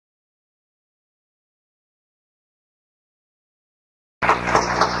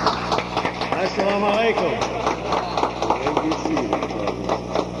Assalamu alaikum.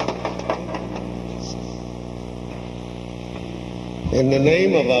 In the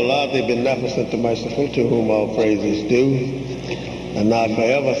name of Allah, the Beneficent, the Merciful, to whom all praise is due, and I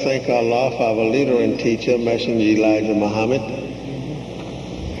forever thank Allah for our leader and teacher, Messenger Elijah Muhammad.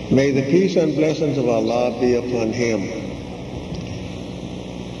 May the peace and blessings of Allah be upon him.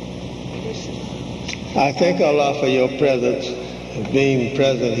 I thank Allah for your presence, being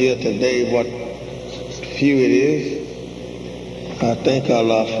present here today, what few it is. I thank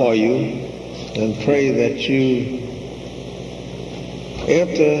Allah for you and pray that you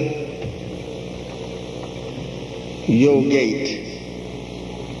enter your gate.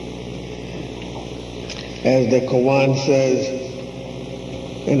 As the Quran says,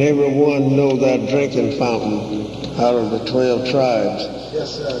 and everyone know that drinking fountain out of the 12 tribes.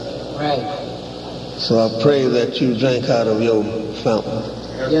 Yes, sir. Right. So I pray that you drink out of your fountain.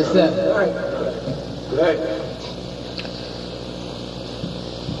 Yes, sir. Right.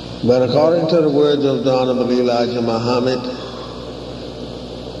 But according to the words of the Honorable Elijah Muhammad,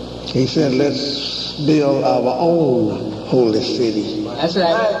 he said, let's build our own holy city. That's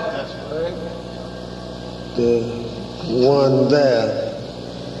right. The one there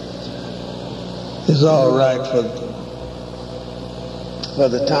is all right for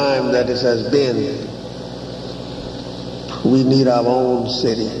the time that it has been. We need our own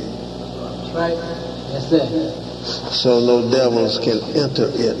city. That's right. Yes, sir. So no devils can enter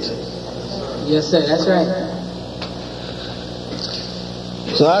it. Yes, sir. That's right.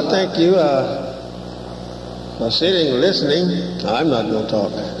 So I thank you for sitting and listening. I'm not going to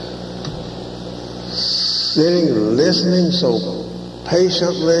talk. Sitting and listening so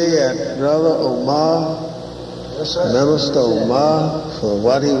patiently at Brother Omar, Minister Omar, for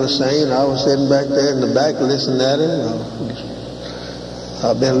what he was saying. I was sitting back there in the back listening at him.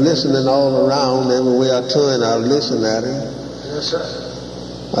 I've been listening all around. Everywhere I turn, I listen at him. Yes, sir.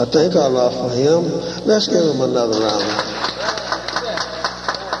 I thank Allah for him. Let's give him another round.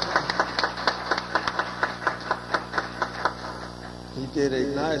 He did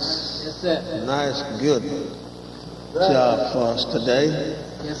a nice, good job for us today.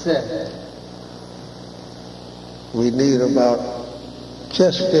 Yes, sir. We need about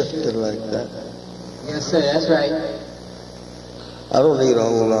just 50 like that. Yes, sir. That's right. I don't need a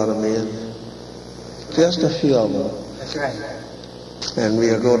whole lot of men. Just a few of them. That's right. And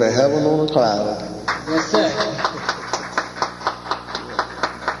we'll go to heaven on a cloud. Yes, sir.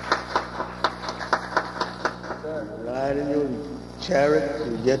 Ride in your chariot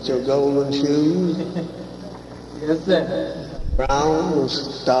and get your golden shoes. Yes, sir. Crown, your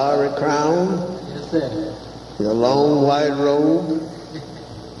starry crown. Yes, sir. Your long white robe.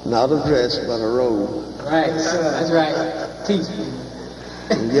 Not a dress, but a robe. Right. That's right. Teach me.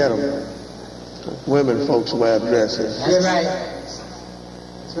 You get them. Women folks wear dresses. That's right.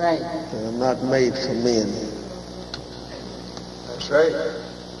 That's right. They're not made for men. That's right.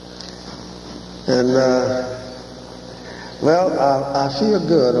 And, well, I feel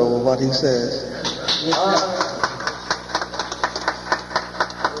good over what he says. Yes,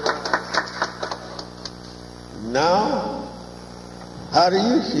 Now, how do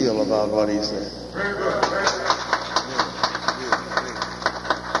you feel about what he said? very good. Very good.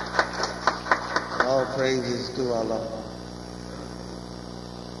 All praises to Allah.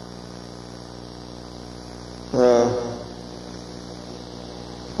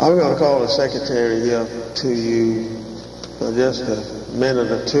 I'm going to call the secretary here to you for just a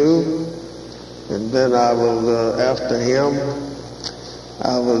minute or two, and then I will, after him,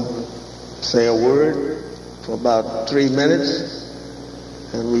 I will say a word for about 3 minutes,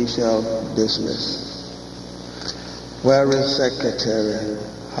 and we shall dismiss. Where is Secretary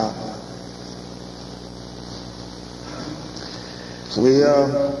Hopper?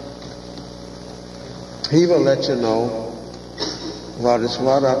 He will let you know what is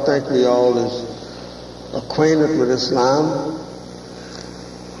what. I think we all is acquainted with Islam.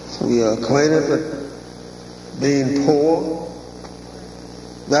 We are acquainted with being poor.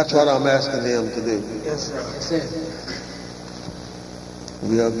 That's what I'm asking him to do. Yes, sir. Yes, sir.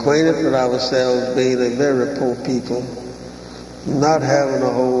 We are acquainted with ourselves being a very poor people, not having a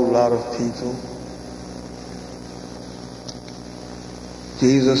whole lot of people.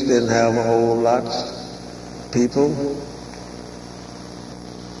 Jesus didn't have a whole lot of people.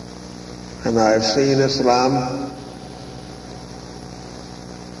 And I've seen Islam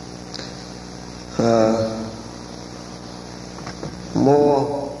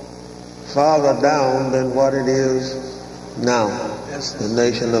more farther down than what it is now, Yes, the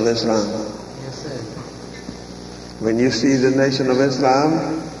Nation of Islam. Yes, sir. When you see the Nation of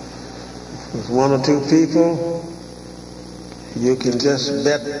Islam, With one or two people, you can just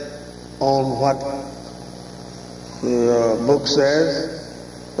bet on what the book says.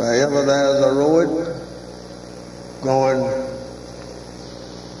 Wherever there's a road going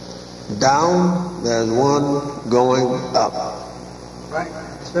down, there's one going up. Right.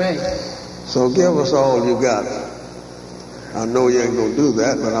 That's right. So give us all you got. I know you ain't going to do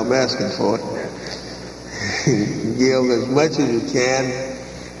that, but I'm asking for it. Give as much as you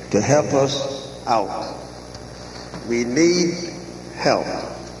can to help us out. We need help.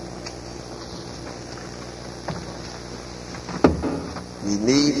 We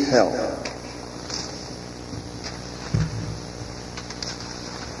need help.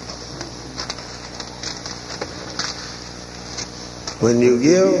 When you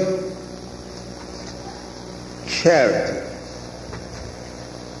give charity,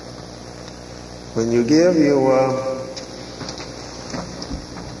 when you give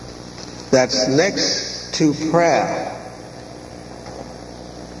that's next to prayer.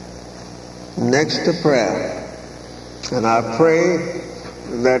 Next to prayer. And I pray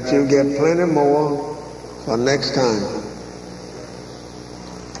that you get plenty more for next time.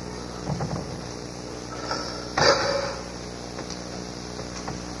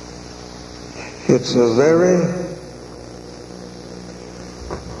 It's a very,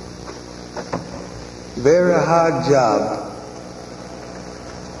 very hard job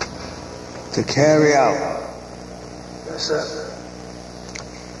to carry out. Yes, sir.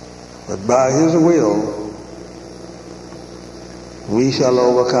 But by His will, we shall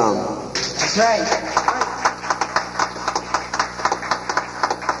overcome. That's right.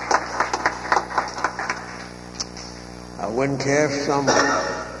 I wouldn't care if some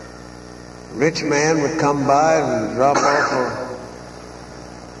rich man would come by and drop off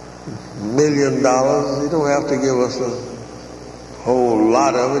 $1 million. He don't have to give us a whole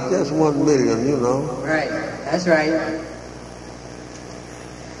lot of it, just 1 million, you know. Right. That's right.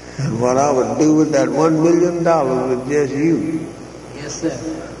 And what I would do with that $1 million with just you, Yes,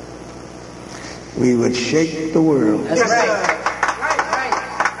 sir. we would shake the world. That's right. Right.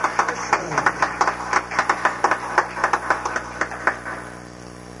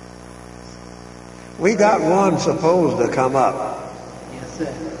 We got one supposed to come up. Yes,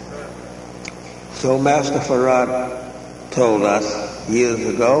 sir. So Master Farad told us years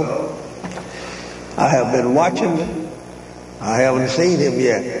ago. I have been watching it. I haven't seen him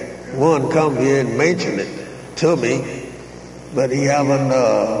yet. One come here and mention it to me, but he haven't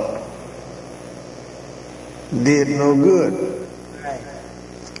did no good. Right.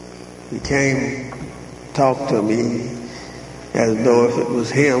 He came, talked to me as though if it was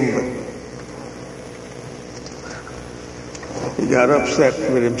him, but he got upset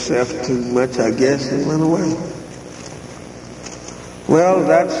with himself too much, I guess, and went away. Well,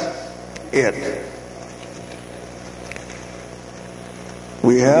 that's it.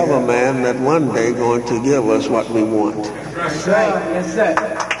 We have a man that one day going to give us what we want. That's right. Yes, sir.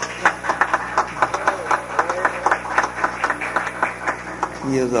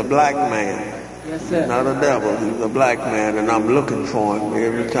 He is a black man, Yes, sir. not a devil. He's a black man, and I'm looking for him.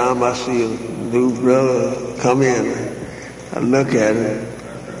 Every time I see a new brother come in, I look at him.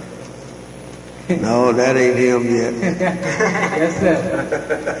 No, that ain't him yet. Yes,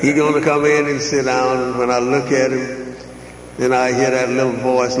 sir. He gonna come in and sit down, and when I look at him, then I hear that little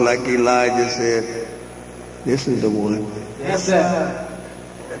voice like Elijah said, "This is the one." Yes, sir.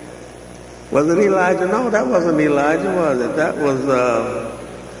 Was it Elijah? No, that wasn't Elijah, was it? That was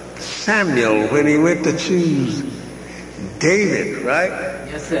Samuel when he went to choose David, right?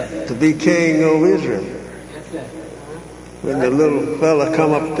 Yes, sir. To be king of Israel. Yes, sir. When the little fella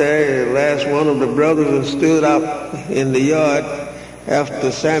come up there, the last one of the brothers, and stood out in the yard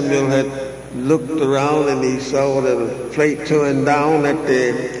after Samuel had looked around and he saw that a plate turned down at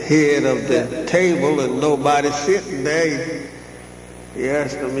the head of the table and nobody sitting there. He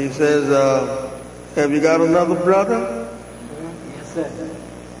asked him, he says, have you got another brother? Yes, sir.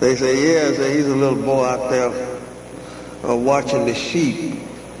 They say, yeah. So he's a little boy out there watching the sheep.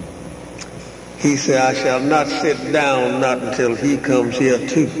 He said, I shall not sit down not until he comes here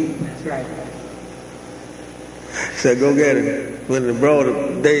too. That's right. He said, go get him. When they brought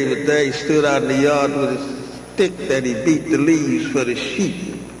David there, he stood out in the yard with his stick that he beat the leaves for the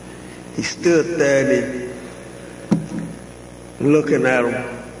sheep. He stood there and he looking at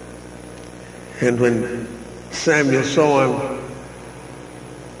him. And when Samuel saw him,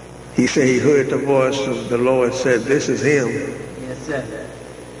 he said he heard the voice of the Lord said, this is him Yes, sir.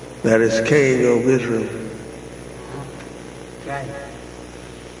 that is king of Israel. Right.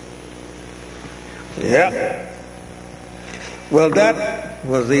 Yeah. Well, that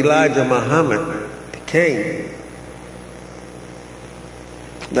was Elijah Muhammad, the king.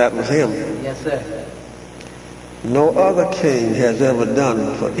 That was him. Yes, sir. No other king has ever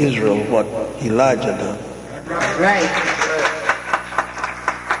done for Israel what Elijah done. That's right.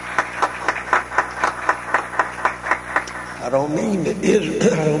 I don't mean the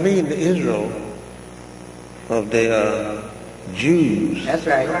Israel of the Jews. That's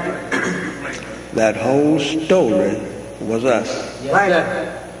right. That whole story was us. Yes,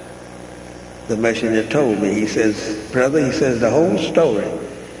 sir. The messenger told me, he says, brother, he says, the whole story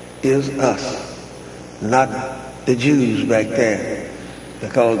is us, not the Jews back there,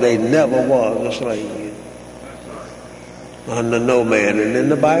 because they never was a slave under no man. And then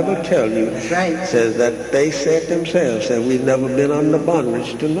the Bible tells you, right. Says that they said themselves, said we've never been under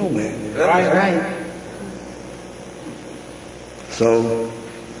bondage to no man. That's right. So,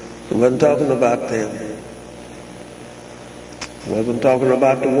 he wasn't talking about them. Wasn't talking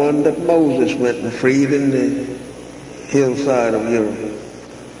about the one that Moses went and freed in the hillside of Europe.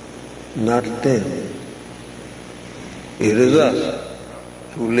 Not them. It is us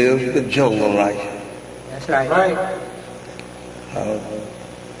who lives the jungle life. That's right. I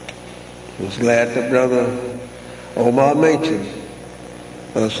was glad that Brother Omar mentioned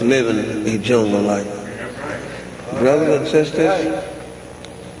us living a jungle life. Brothers and sisters,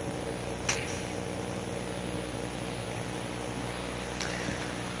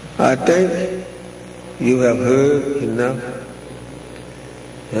 I think you have heard enough,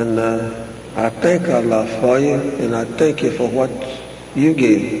 and I thank Allah for you, and I thank you for what you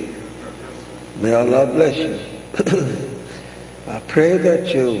give. May Allah bless you. I pray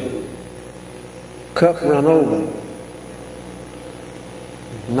that your cup run over,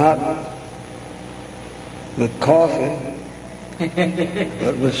 not with coffee,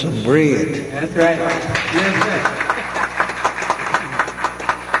 but with some bread. That's right. Yes, sir.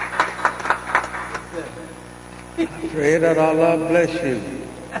 Pray that Allah bless you,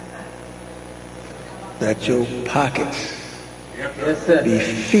 that your pockets Yes, sir. be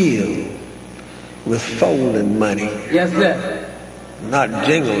filled with folding money, Yes, sir. not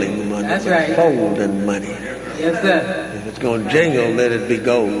jingling money, That's but right. folding money. Yes, sir. If it's going to jingle, let it be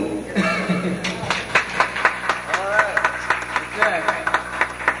gold.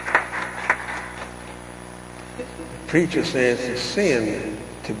 The preacher says it's sin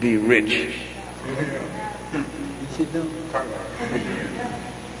to be rich.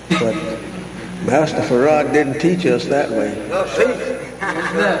 But Master Farad didn't teach us that way.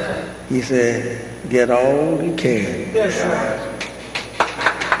 He said, get all you can. Yes, sir.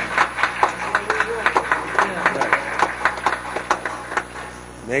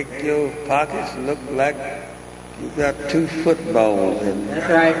 Make your pockets look like you got 2 footballs in them.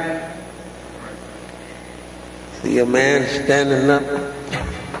 That's right. See a man standing up.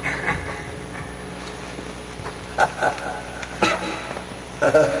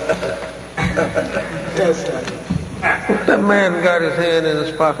 Yes, sir. That man got his hand in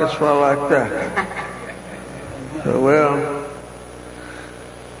his pockets for like that. Well,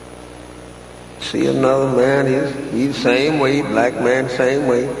 see another man, he's the same way, black man, same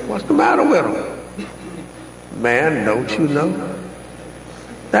way. What's the matter with him? Man, don't you know?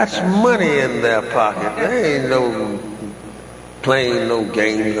 That's money in their pocket. There ain't no playing no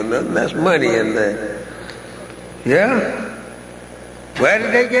games or nothing. That's money in there. Yeah? Where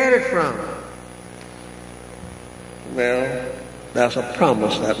did they get it from? Well, that's a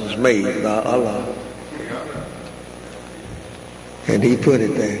promise that was made by Allah. And he put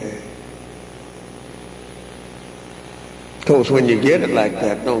it there. Of course, when you get it like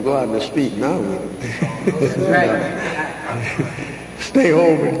that, don't go out and speak now with it. Right. Stay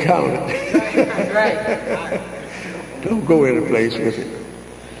home and count it. Right. Don't go any place with it.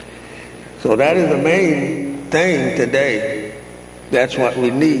 So that is the main thing today. That's what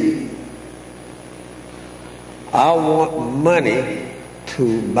we need. I want money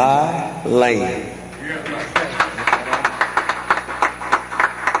to buy land.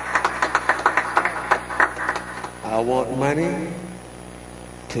 I want money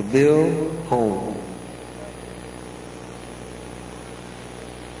to build homes.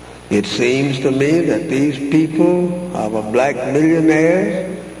 It seems to me that these people, our black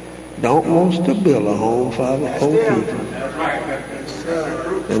millionaires, don't want to build a home for our poor people.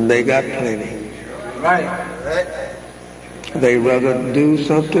 And they got plenty. Right. They rather do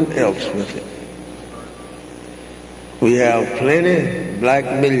something else with it. We have plenty black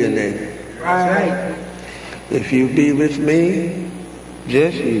millionaires. Right. If you be with me,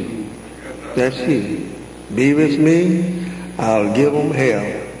 just you. That's you. Be with me, I'll give them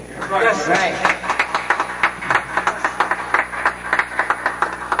hell. That's right.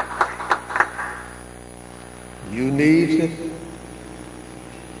 needs it.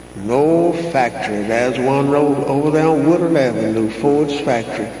 No factory. There's one road over there on Woodard Avenue, Ford's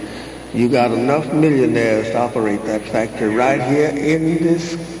factory. You got enough millionaires to operate that factory right here in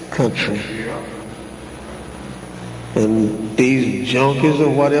this country. And these junkies or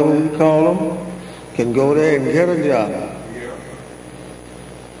whatever we call them can go there and get a job.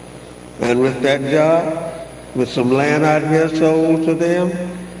 And with that job, with some land out here sold to them,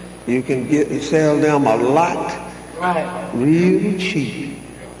 you can sell them a lot real cheap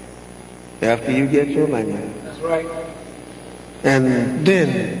after you get your land. That's right. And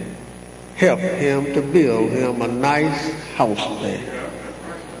then help him to build him a nice house there.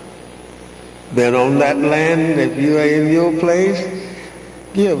 Then on that land, if you are in your place,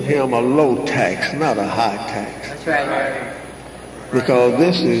 give him a low tax, not a high tax. That's right. Because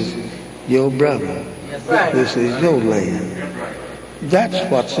this is your brother. That's right. This is your land. That's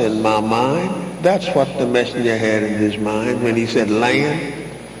what's in my mind. That's what the messenger had in his mind when he said land.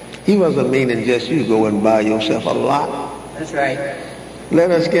 He wasn't meaning just you go and buy yourself a lot. That's right. Let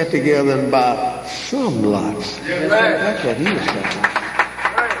us get together and buy some lots. That's right. That's what he was saying.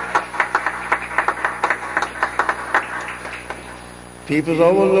 People's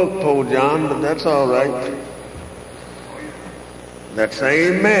overlooked poor John, but that's all right. That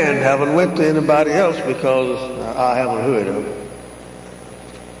same man haven't went to anybody else because I haven't heard of it.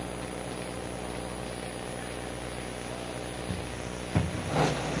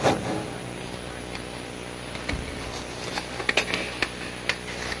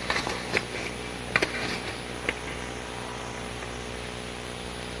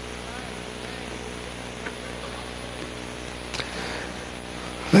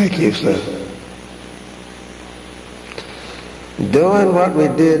 Thank you, sir. Doing what we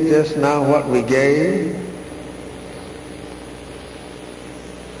did just now, what we gave,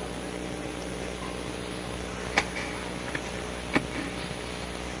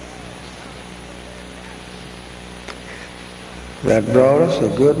 that brought us a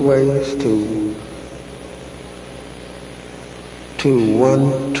good ways to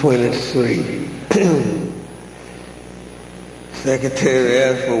 123. Secretary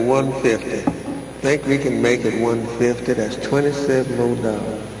asked for 150. Think we can make it 150? That's $27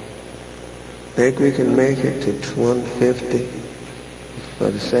 more. Think we can make it to 150 for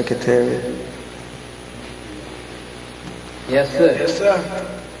the secretary? Yes, sir. Yes, sir.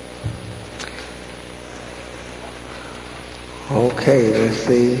 Okay, let's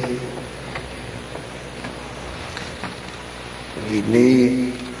see. We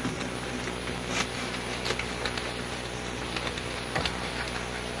need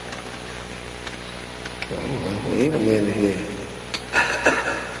wait a minute here.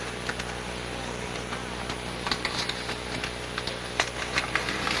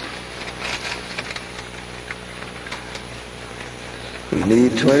 We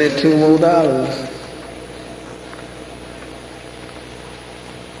need $22 more.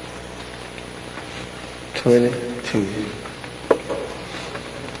 22.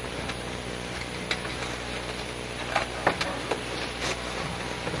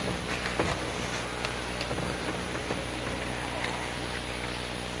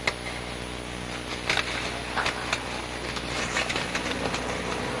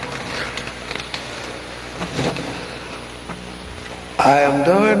 I am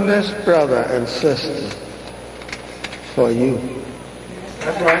doing this, brother and sister, for you.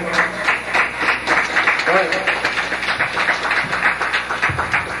 That's right. Right.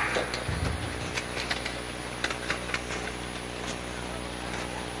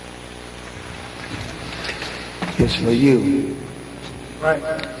 It's for you. Right.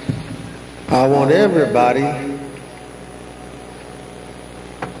 I want everybody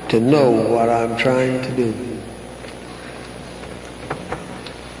to know what I'm trying to do.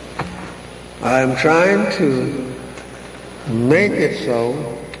 I'm trying to make it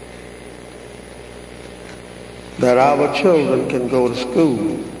so that our children can go to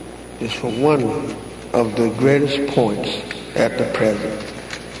school. Is for one of the greatest points at the present.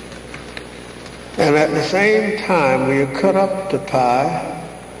 And at the same time, we cut up the pie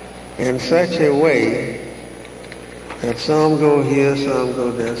in such a way that some go here, some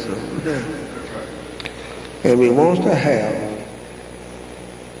go there, some go there. And we want to have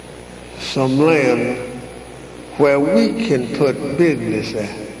some land where we can put business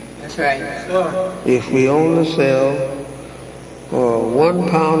at. That's right. Sir. If we only sell 1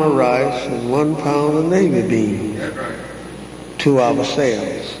 pound of rice and 1 pound of navy beans to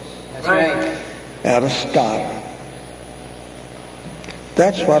ourselves That's right. at a start.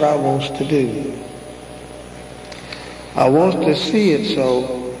 That's what I want to do. I want to see it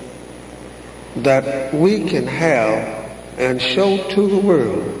so that we can have and show to the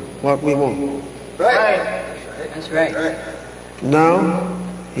world what we want. Right. That's right. Now,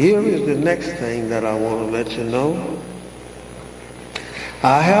 here is the next thing that I want to let you know.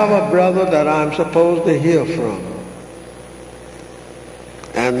 I have a brother that I'm supposed to hear from.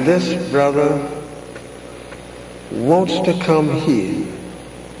 And this brother wants to come here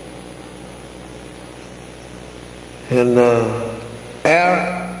and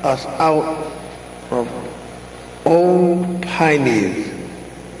air us out of old pioneers.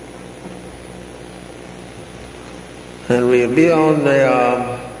 And we'll be on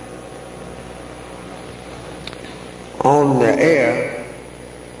the air,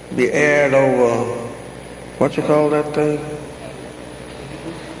 be aired over, what you call that thing?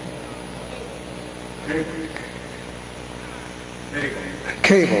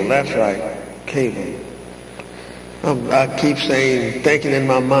 Cable, that's right, cable. I keep saying, thinking in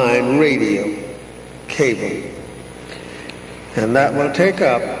my mind, radio, cable. And that will take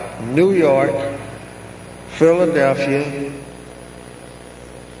up New York, Philadelphia,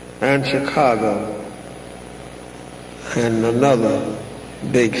 and Chicago, and another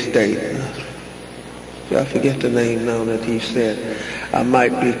big state. I forget the name now that he said. I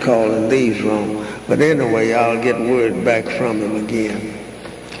might be calling these wrong. But anyway, I'll get word back from him again.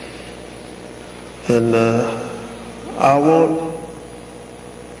 And I want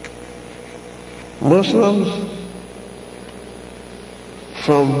Muslims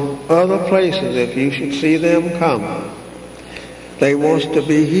from other places, if you should see them come, they want to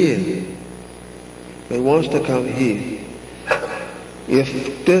be here. They want to come here.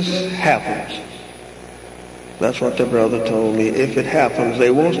 If this happens, that's what the brother told me, if it happens,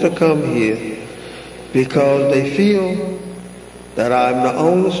 they want to come here because they feel that I'm the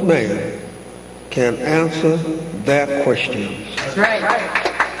oldest man can answer their questions. That's right.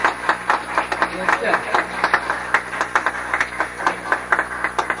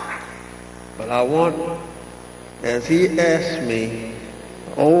 But I want, as he asked me,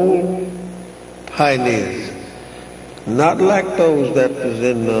 old pioneers, not like those that was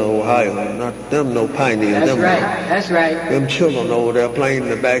in Ohio, not them no pioneers. That's them right. That's right. Them children over there playing in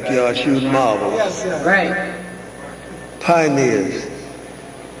the backyard shooting marbles. Right. Pioneers.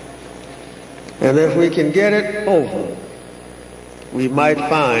 And if we can get it over, we might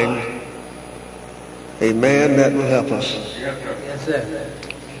find a man that will help us. Yes, sir.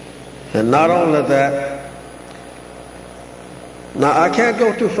 And not only that, now I can't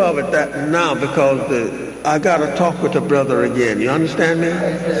go too far with that now because I got to talk with the brother again. You understand me?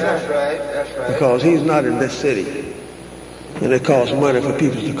 That's right. That's right. Because he's not in this city. And it costs money for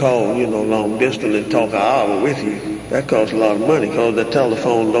people to call, long distance and talk an hour with you. That costs a lot of money because the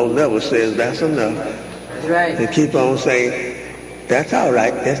telephone don't never says that's enough. That's right. They keep on saying, that's all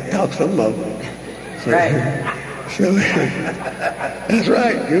right, let's talk some more. So, Right. so that's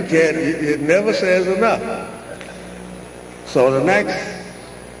right. You can't, it never says enough. So the next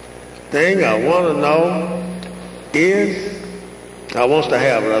thing I want to know is, I want to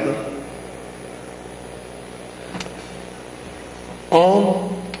have, brother, on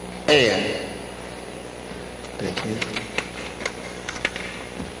air. Thank you.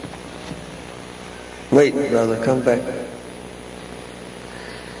 Wait, brother, come back.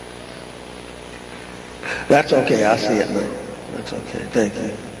 That's okay, I see it now. That's okay. Thank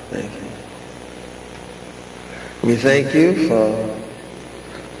you. Thank you. We thank you for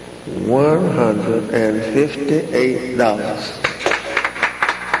 $158.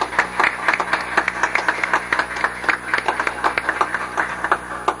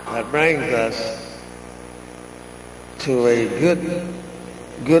 That brings us to a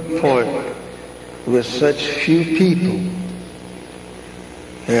good point with such few people.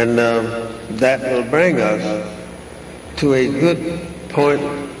 And that will bring us to a good point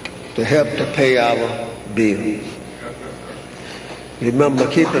to help to pay our bills. Remember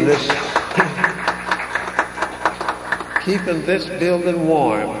keeping this building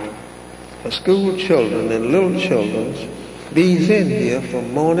warm for school children and little children. Bees in here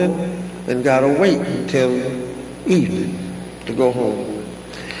from morning and gotta wait until evening to go home.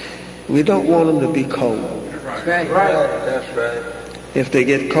 We don't want them to be cold. That's right. That's right. If they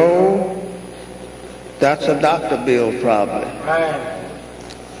get cold, that's a doctor bill probably. Right.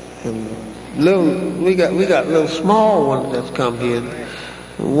 And we got little small ones that's come here.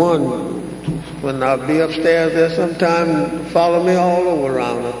 One, when I'll be upstairs there sometime, follow me all over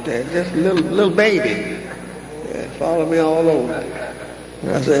around up there. Just little baby. Yeah, follow me all over.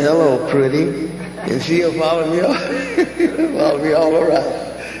 And I say, hello, pretty. And she'll follow me all around.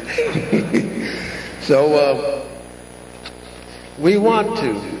 So we want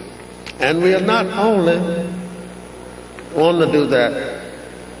to, And we are not only want to do that,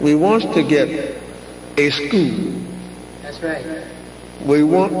 we want to get a school. That's right. We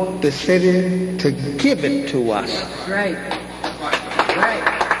want the city to give it to us. That's right. That's right.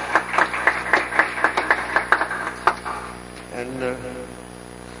 And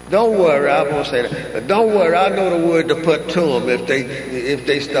don't worry, I won't say that. But don't worry, I know the word to put to them if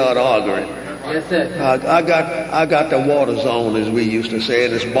they start arguing. Yes, sir. I got the water zone, as we used to say,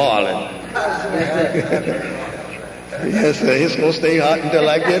 and it's boiling. Yes, sir. Yes, sir. It's gonna stay hot until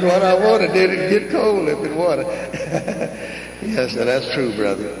I get what I want, and then it get cold if it water. Yes, sir. That's true,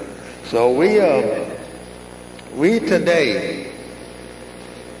 brother. So we today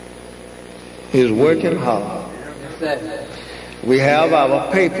is working hard. Yes, sir. We have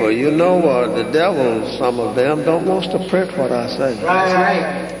our paper. You know, the devil, some of them, don't want us to print what I say. That's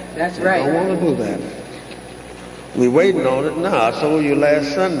right. That's They don't right. want to do that. We're waiting on it now. I told you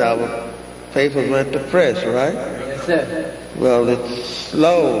last Sunday our papers went to press, right? Yes, sir. Well, it's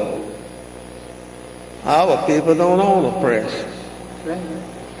slow. Our people don't own a press. That's right.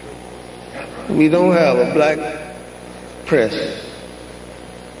 We don't have a black press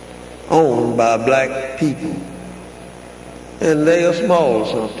owned by black people. And they are small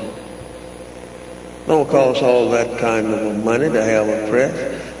something. Don't cost all that kind of money to have a press.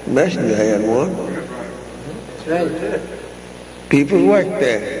 Messenger had one. That's right. People work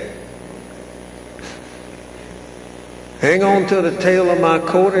there. Hang on to the tail of my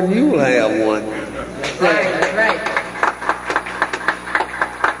coat and you'll have one. That's right. That's right.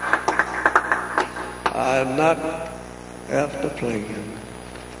 I am not after playing.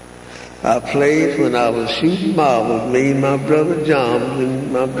 I played when I was shooting marbles, me and my brother John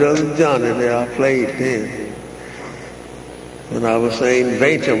and my brother Johnny there. I played then. When I was saying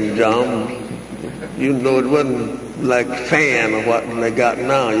Ventum, John, you know it wasn't like fan or what they got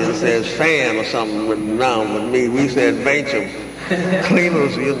now. You says fan or something with now with me. We said Ventum.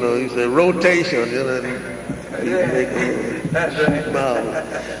 Cleaners, you know, you said rotation, you know. That's right. Marbles.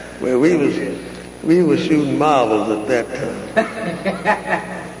 Well, we was shooting marbles at that time.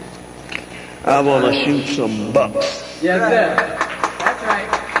 I want to shoot some bucks. Yes, sir. That's right.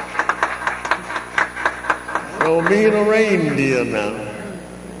 Don't mean a reindeer now.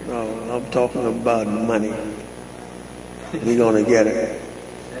 No, I'm talking about money. We're going to get it.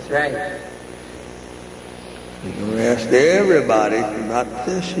 That's right. We're going to ask everybody, not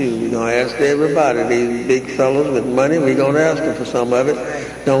just you. We're going to ask everybody, these big fellows with money, we're going to ask them for some of it.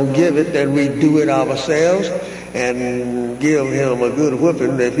 Don't give it, then we do it ourselves and give him a good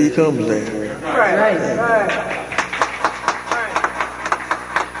whooping if he comes there. Right. Right.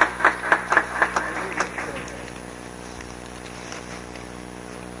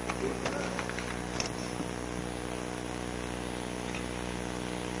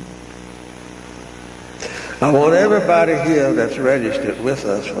 I want everybody here that's registered with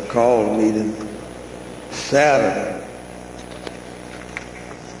us for call meeting Saturday.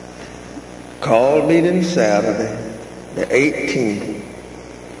 Call meeting Saturday, the 18th,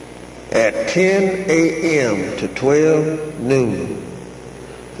 at 10 a.m. to 12 noon.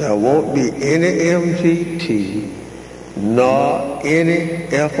 There won't be any MTT nor any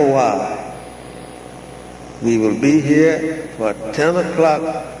FOI. We will be here for 10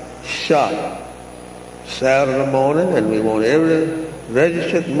 o'clock sharp Saturday morning, and we want every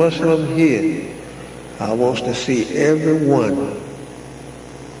registered Muslim here. I want to see everyone.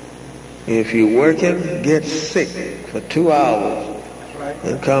 If you're working, get sick for 2 hours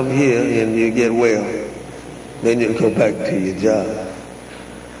and come here and you get well. Then you go back to your job.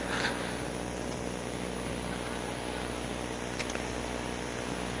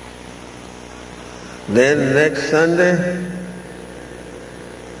 Then next Sunday,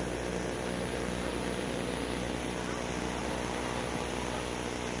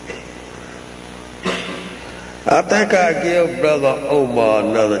 I think I'll give Brother Omar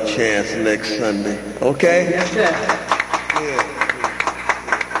another chance next Sunday. Okay? Yes, sir. Yeah.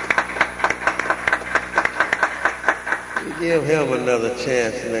 Give him another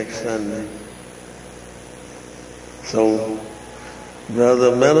chance next Sunday. So,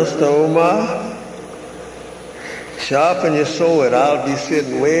 Brother Minister Omar, sharpen your sword. I'll be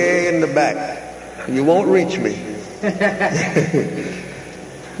sitting way in the back. You won't reach me.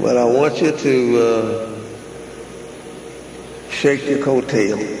 But I want you to shake your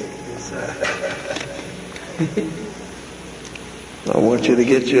coattail. I want you to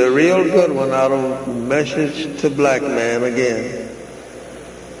get you a real good one out of Message to Black Man again.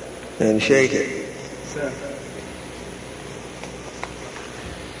 And shake it.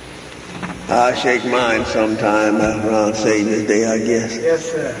 I'll shake mine sometime around Savior's Day, I guess.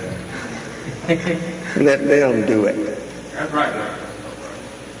 Yes, sir. Let them do it. That's right.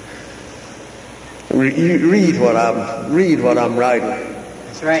 You read what I'm writing.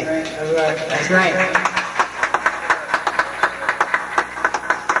 That's right. That's right. That's right.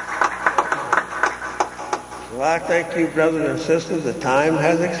 Well, I thank you, brothers and sisters. The time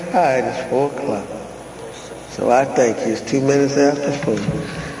has expired. It's 4 o'clock. So I thank you. It's 2 minutes after 4.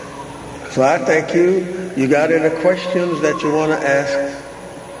 So I thank you. You got any questions that you want to ask?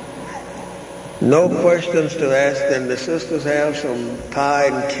 No questions to ask. Then the sisters have some pie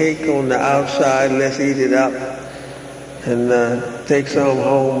and cake on the outside. Let's eat it up and take some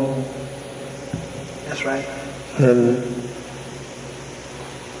home. That's right. And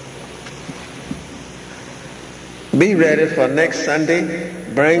be ready for next Sunday.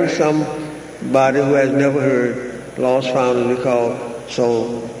 Bring somebody who has never heard Lost Found, we call,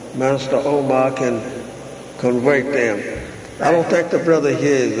 so Master Omar can convert them. I don't think the brother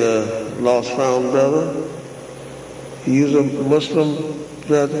here is a Lost Found brother. He's a Muslim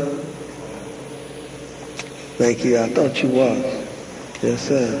brother. Thank you. I thought you was. Yes,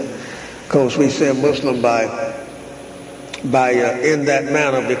 sir. Of course, we say Muslim by in that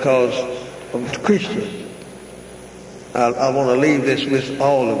manner because of Christians. I want to leave this with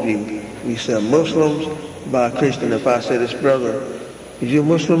all of you. We say Muslims by Christian. If I say this brother, is you a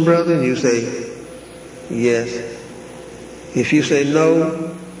Muslim brother? And you say, yes. If you say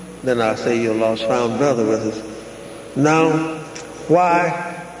no, then I'll say you're a Lost Found brother with us. Now,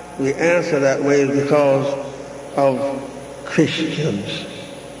 why we answer that way is because of Christians.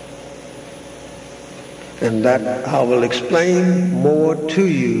 And that I will explain more to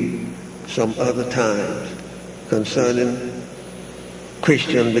you some other times concerning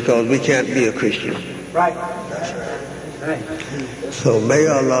Christian, because we can't be a Christian. Right. Right. So may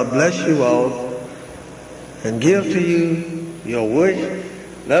Allah bless you all and give to you your wish.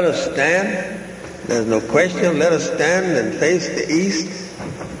 Let us stand. There's no question. Let us stand and face the east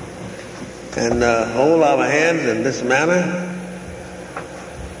and hold our hands in this manner.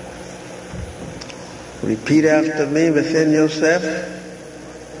 Repeat after me within yourself.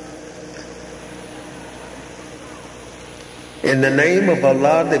 In the name of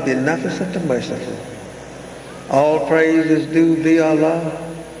Allah, the Beneficent, the Merciful, all praise is due thee, Allah,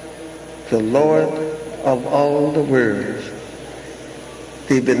 the Lord of all the worlds,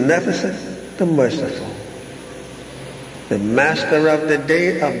 the Beneficent, the Merciful, the Master of the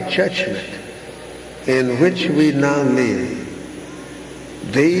day of judgment in which we now live.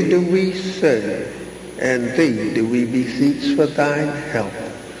 Thee do we serve, and thee do we beseech for thine help.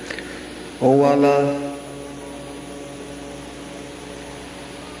 O Allah,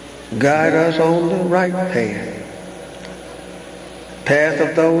 guide us on the right path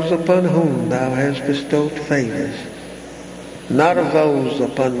of those upon whom thou hast bestowed favors, not of those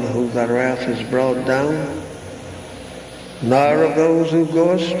upon whom thy wrath is brought down, nor of those who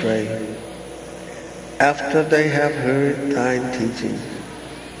go astray after they have heard thine teaching.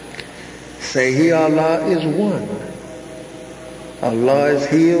 Say he, Allah is one. Allah is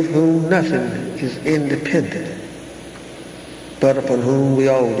he of whom nothing is independent, but upon whom we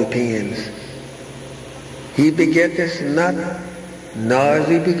all depend. He begetteth not, nor is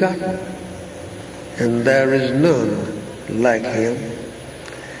he begotten, and there is none like him.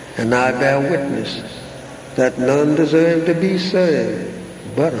 And I bear witness that none deserve to be served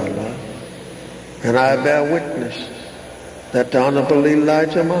but Allah. And I bear witness that the Honorable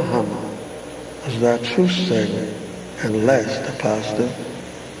Elijah Muhammad is thy true servant and last apostle.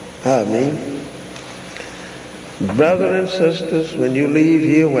 Amen. Brothers and sisters, when you leave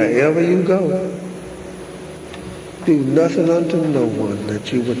here, wherever you go, do nothing unto no one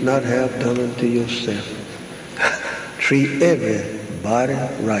that you would not have done unto yourself. Treat everybody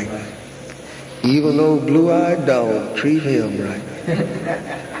right. Even old blue-eyed dog, treat him right.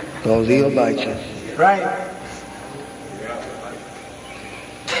 Because he'll bite you. Right.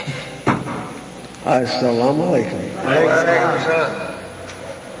 Assalamu alaikum.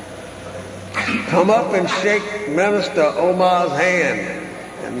 Come up and shake Minister Omar's hand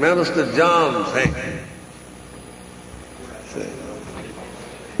and Minister John's hand.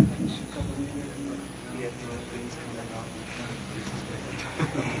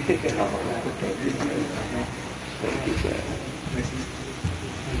 Thank you, sir.